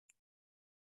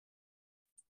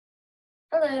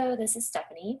Hello, this is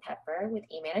Stephanie Pepper with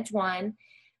eManage One.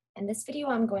 In this video,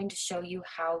 I'm going to show you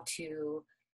how to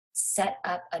set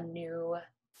up a new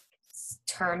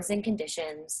terms and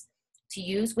conditions to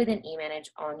use within eManage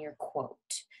on your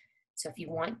quote. So if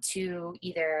you want to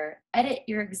either edit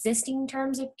your existing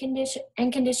terms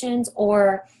and conditions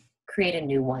or create a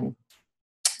new one.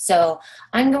 So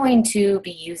I'm going to be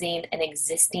using an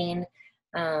existing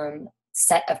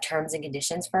set of terms and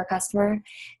conditions for a customer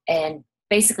and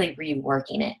basically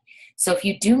reworking it. So if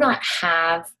you do not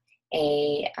have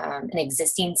an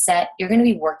existing set, you're going to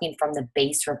be working from the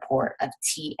base report of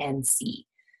TNC.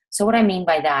 So what I mean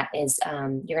by that is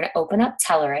you're going to open up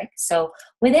Telerik. So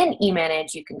within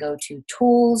eManage, you can go to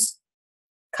Tools,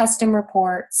 Custom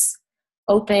Reports,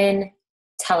 Open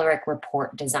Telerik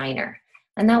Report Designer,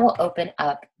 and that will open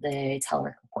up the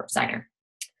Telerik Report Designer.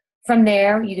 From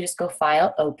there, you can just go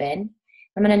File, Open.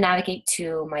 I'm going to navigate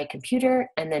to my computer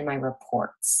and then my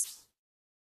reports.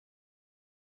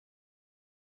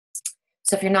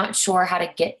 So if you're not sure how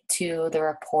to get to the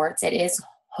reports, it is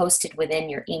hosted within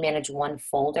your eManage One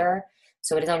folder.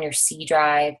 So it is on your C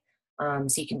drive. So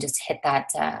you can just hit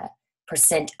that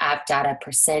 % app data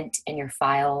 % in your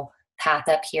file path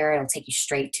up here. It'll take you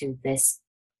straight to this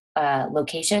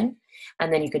location.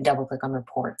 And then you can double click on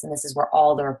reports. And this is where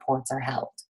all the reports are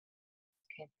held.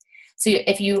 So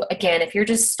if you're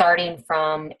just starting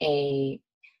from a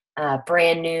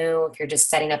brand new, if you're just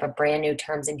setting up a brand new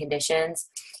terms and conditions,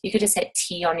 you could just hit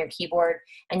T on your keyboard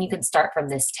and you can start from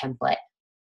this template.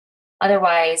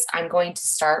 Otherwise, I'm going to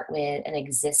start with an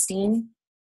existing.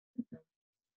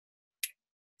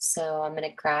 So I'm going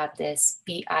to grab this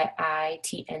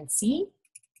BII-TNC.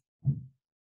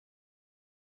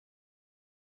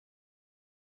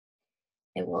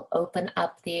 It will open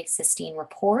up the existing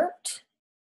report.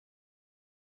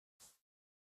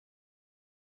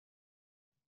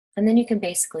 And then you can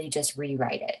basically just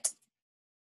rewrite it.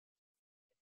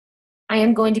 I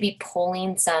am going to be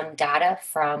pulling some data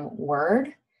from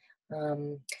Word.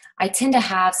 I tend to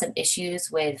have some issues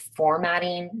with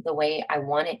formatting the way I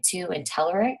want it to in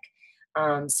Telerik.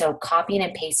 So copying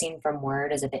and pasting from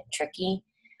Word is a bit tricky.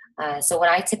 So what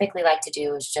I typically like to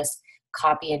do is just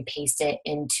copy and paste it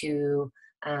into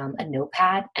a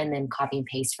notepad and then copy and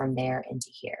paste from there into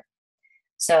here.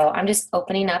 So I'm just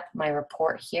opening up my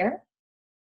report here.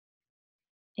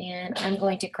 And I'm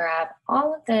going to grab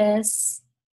all of this.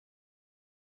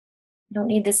 I don't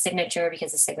need the signature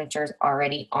because the signature is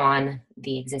already on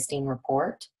the existing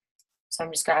report. So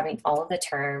I'm just grabbing all of the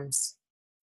terms.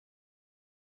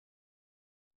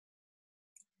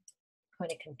 I'm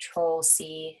going to Control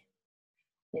C.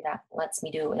 That lets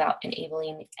me do it without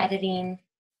enabling editing.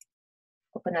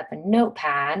 Open up a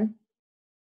notepad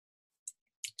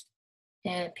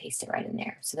and paste it right in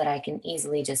there so that I can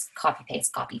easily just copy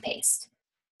paste, copy paste.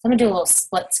 So I'm going to do a little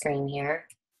split screen here.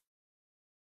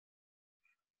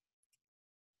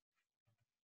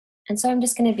 And so I'm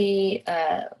just going to be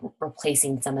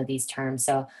replacing some of these terms.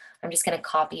 So I'm just going to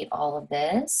copy all of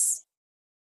this.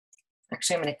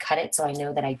 Actually, I'm going to cut it so I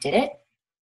know that I did it.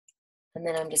 And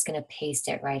then I'm just going to paste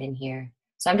it right in here.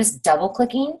 So I'm just double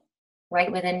clicking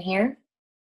right within here.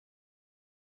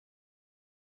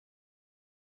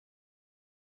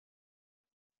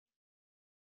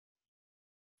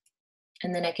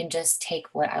 And then I can just take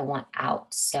what I want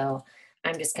out. So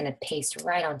I'm just going to paste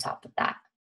right on top of that.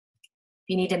 If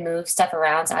you need to move stuff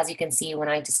around, so as you can see, when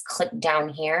I just click down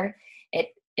here,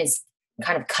 it is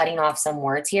kind of cutting off some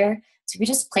words here. So if you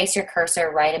just place your cursor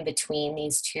right in between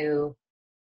these two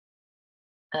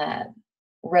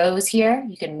rows here,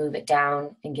 you can move it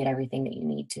down and get everything that you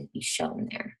need to be shown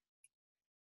there.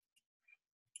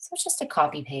 So it's just a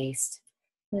copy paste.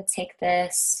 I'm going to take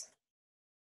this,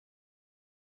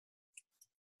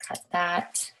 cut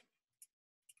that,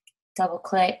 double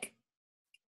click,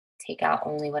 take out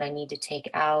only what I need to take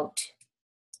out,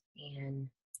 and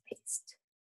paste.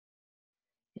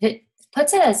 If it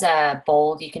puts it as a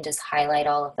bold, you can just highlight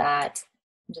all of that,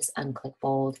 and just unclick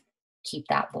bold, keep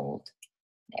that bold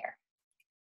there.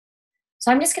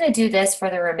 So I'm just going to do this for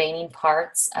the remaining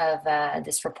parts of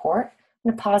this report.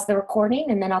 I'm going to pause the recording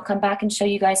and then I'll come back and show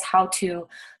you guys how to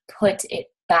put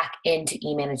it back into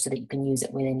eManage so that you can use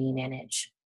it within eManage.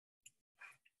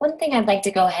 One thing I'd like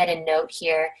to go ahead and note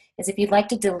here is if you'd like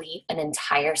to delete an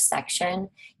entire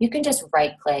section, you can just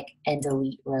right click and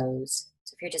delete rows.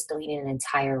 So if you're just deleting an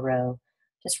entire row,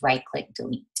 just right click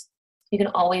delete. You can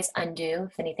always undo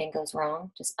if anything goes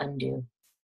wrong, just undo.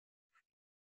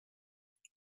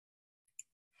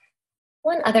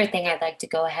 One other thing I'd like to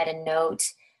go ahead and note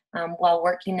while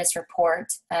working this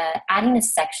report, adding a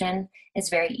section is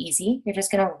very easy. You're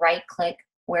just going to right click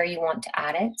where you want to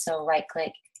add it. So right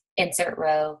click, insert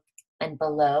row, and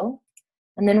below.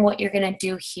 And then what you're going to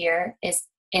do here is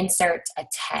insert a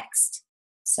text.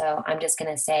 So I'm just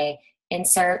going to say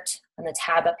insert on the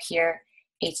tab up here,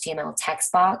 HTML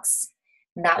text box,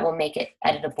 and that will make it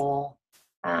editable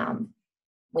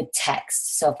with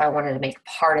text. So if I wanted to make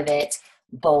part of it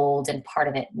bold and part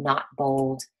of it not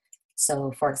bold.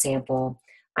 So for example,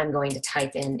 I'm going to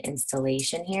type in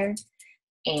installation here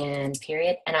and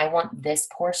period, and I want this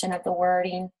portion of the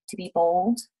wording to be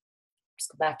bold.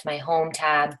 Just go back to my home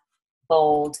tab,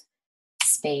 bold,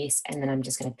 space, and then I'm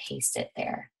just going to paste it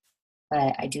there.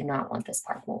 But I do not want this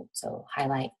part bold, so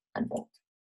highlight, unbold.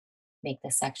 Make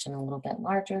this section a little bit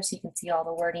larger so you can see all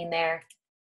the wording there.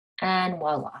 And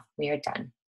voila, we are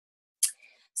done.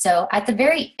 So at the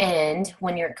very end,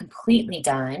 when you're completely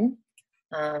done,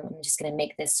 I'm just going to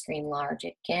make this screen large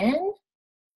again.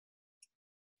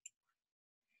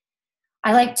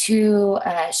 I like to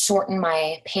shorten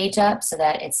my page up so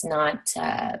that it's not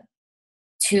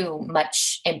too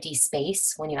much empty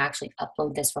space when you actually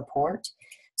upload this report.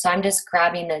 So I'm just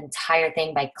grabbing the entire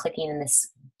thing by clicking in this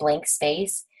blank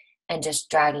space and just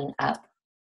dragging up.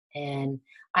 And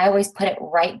I always put it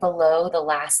right below the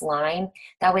last line.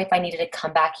 That way if I needed to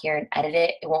come back here and edit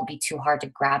it, it won't be too hard to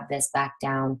grab this back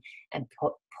down and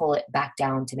pull it back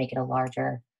down to make it a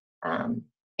larger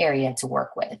area to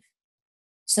work with.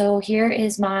 So here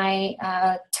is my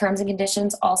terms and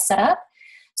conditions all set up.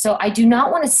 So I do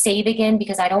not want to save again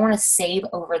because I don't want to save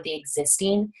over the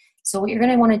existing. So what you're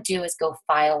going to want to do is go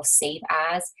File, Save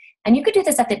As. And you could do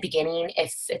this at the beginning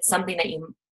if it's something that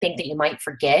you think that you might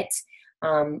forget.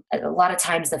 A lot of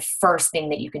times the first thing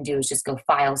that you can do is just go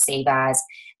File, Save As,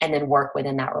 and then work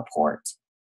within that report.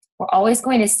 We're always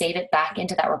going to save it back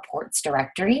into that reports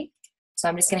directory. So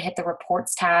I'm just going to hit the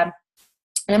Reports tab,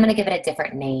 and I'm going to give it a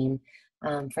different name.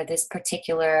 For this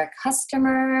particular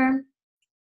customer,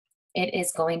 it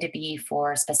is going to be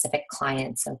for specific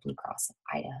clients, so Blue Cross of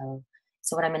Idaho.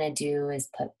 So what I'm going to do is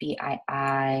put BII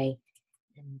and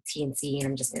TNC, and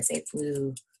I'm just going to say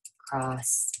Blue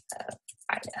Cross of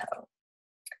Idaho.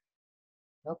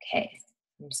 Okay,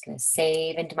 I'm just going to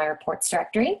save into my reports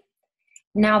directory.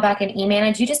 Now back in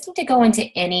eManage, you just need to go into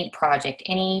any project,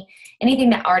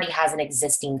 anything that already has an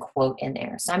existing quote in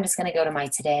there. So I'm just going to go to my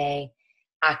today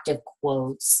active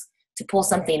quotes to pull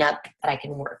something up that I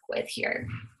can work with here.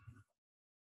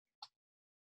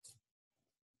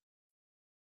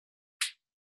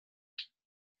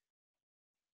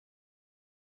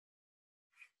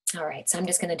 All right, so I'm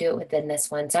just going to do it within this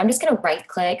one. So I'm just going to right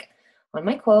click on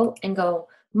my quote and go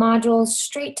modules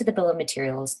straight to the bill of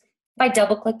materials. If I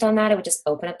double clicked on that, it would just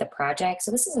open up the project.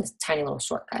 So this is a tiny little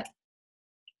shortcut.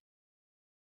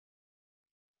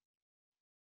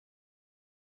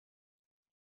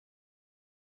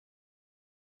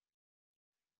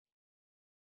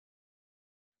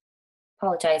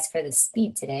 Apologize for the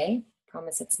speed today.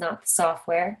 Promise it's not the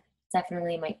software,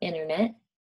 definitely my internet.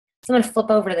 So I'm going to flip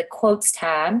over to the quotes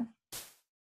tab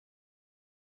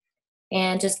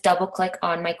and just double click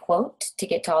on my quote to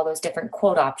get to all those different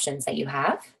quote options that you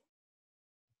have.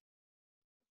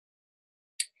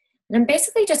 And I'm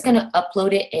basically just going to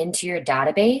upload it into your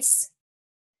database.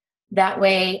 That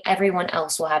way everyone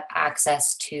else will have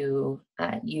access to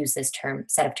use this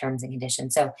set of terms and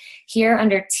conditions. So here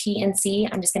under T&C,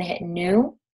 I'm just going to hit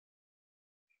new.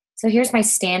 So here's my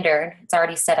standard. It's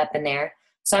already set up in there.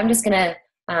 So I'm just going to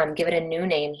give it a new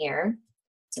name here.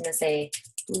 So I'm going to say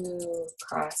Blue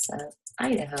Cross of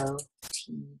Idaho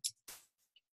T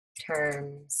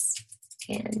terms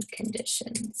and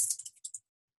conditions.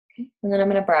 Okay. And then I'm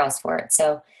going to browse for it.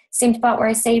 So same spot where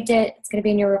I saved it. It's going to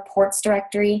be in your reports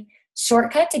directory.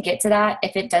 Shortcut to get to that,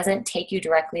 if it doesn't take you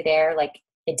directly there like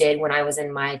it did when I was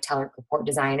in my Telerik Report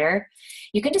Designer,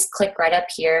 you can just click right up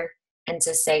here and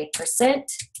just say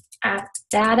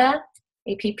 %appdata,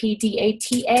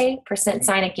 APPDATA,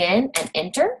 %sign again, and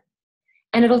enter.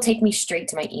 And it'll take me straight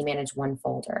to my eManage 1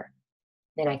 folder.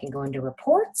 Then I can go into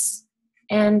reports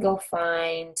and go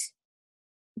find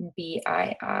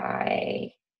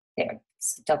BII there.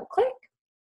 So double click.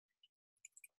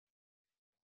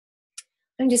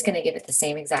 I'm just going to give it the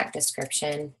same exact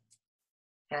description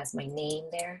as my name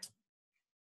there.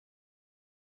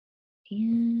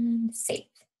 And save.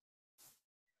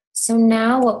 So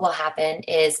now what will happen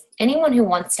is anyone who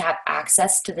wants to have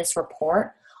access to this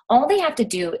report, all they have to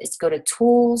do is go to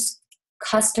Tools,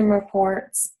 Custom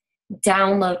Reports,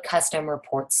 download custom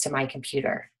reports to my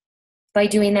computer. By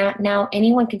doing that, now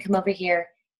anyone can come over here,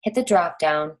 hit the drop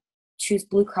down, choose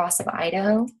Blue Cross of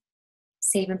Idaho,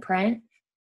 save and print.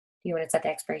 Do you want to set the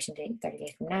expiration date 30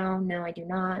 days from now? No, I do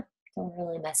not. Don't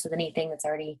really mess with anything that's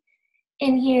already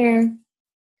in here.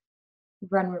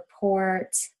 Run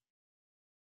report.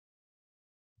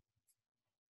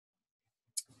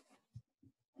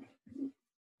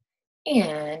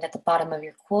 And at the bottom of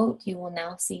your quote, you will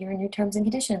now see your new terms and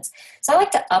conditions. So I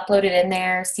like to upload it in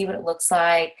there, see what it looks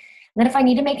like. And then if I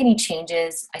need to make any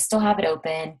changes, I still have it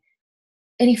open.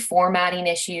 Any formatting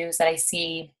issues that I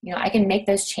see, I can make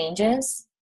those changes,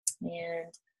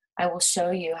 and I will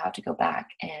show you how to go back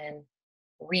and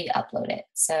re-upload it.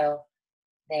 So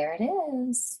there it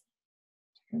is,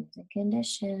 terms and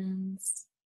conditions.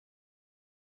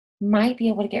 Might be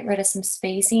able to get rid of some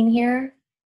spacing here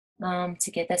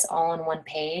to get this all on one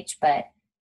page, but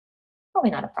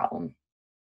probably not a problem.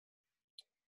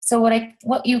 So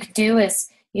what you could do is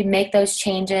you make those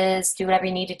changes, do whatever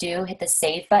you need to do, hit the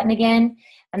save button again,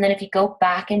 and then if you go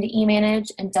back into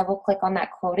eManage and double click on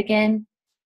that quote again,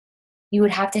 you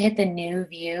would have to hit the new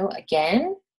view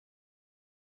again.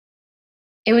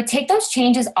 It would take those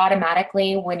changes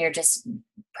automatically when you're just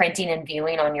printing and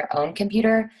viewing on your own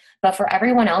computer, but for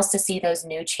everyone else to see those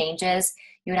new changes,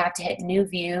 you would have to hit new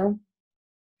view,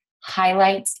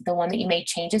 highlight the one that you made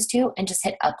changes to, and just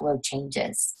hit upload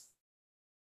changes.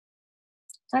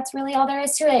 That's really all there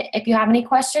is to it. If you have any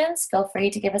questions, feel free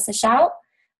to give us a shout.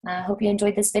 I hope you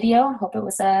enjoyed this video. Hope it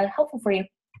was helpful for you.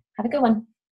 Have a good one.